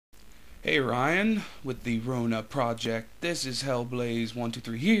Hey Ryan, with the RonaProject. This is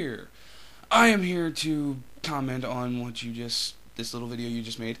Hellblaze123 here. I am here to comment on this little video you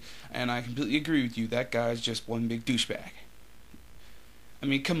just made, and I completely agree with you. That guy's just one big douchebag. I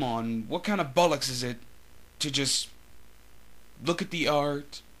mean, come on, what kind of bollocks is it to just look at the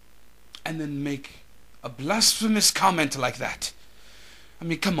art and then make a blasphemous comment like that? I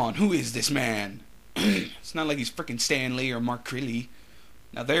mean, come on, who is this man? It's not like he's frickin' Stan Lee or Mark Crilly.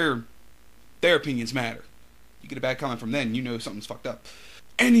 Now their opinions matter. You get a bad comment from them, you know something's fucked up.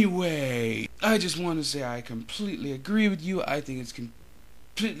 Anyway, I just want to say I completely agree with you. I think it's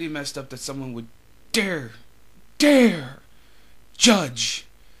completely messed up that someone would dare judge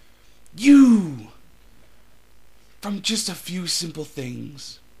you from just a few simple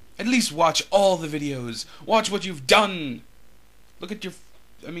things. At least watch all the videos. Watch what you've done. Look at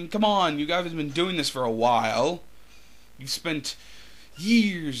come on, you guys have been doing this for a while. You've spent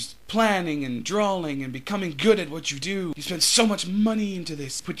years planning and drawing and becoming good at what you do. You spent so much money into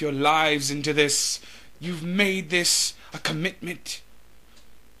this, put your lives into this. You've made this a commitment.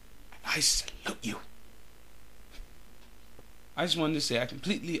 I salute you. I just wanted to say I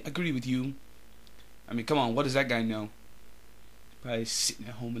completely agree with you. I mean, come on, what does that guy know? Probably sitting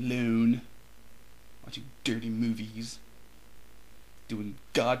at home alone, watching dirty movies, doing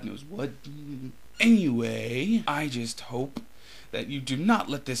God knows what. Anyway, I just hope that you do not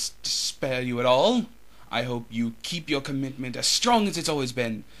let this despair you at all. I hope you keep your commitment as strong as it's always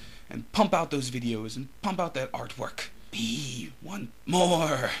been, and pump out those videos, and pump out that artwork. We want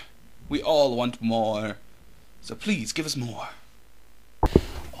more. We all want more. So please, give us more.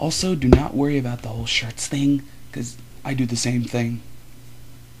 Also, do not worry about the whole shirts thing, because I do the same thing.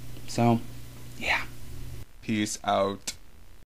 So, yeah. Peace out.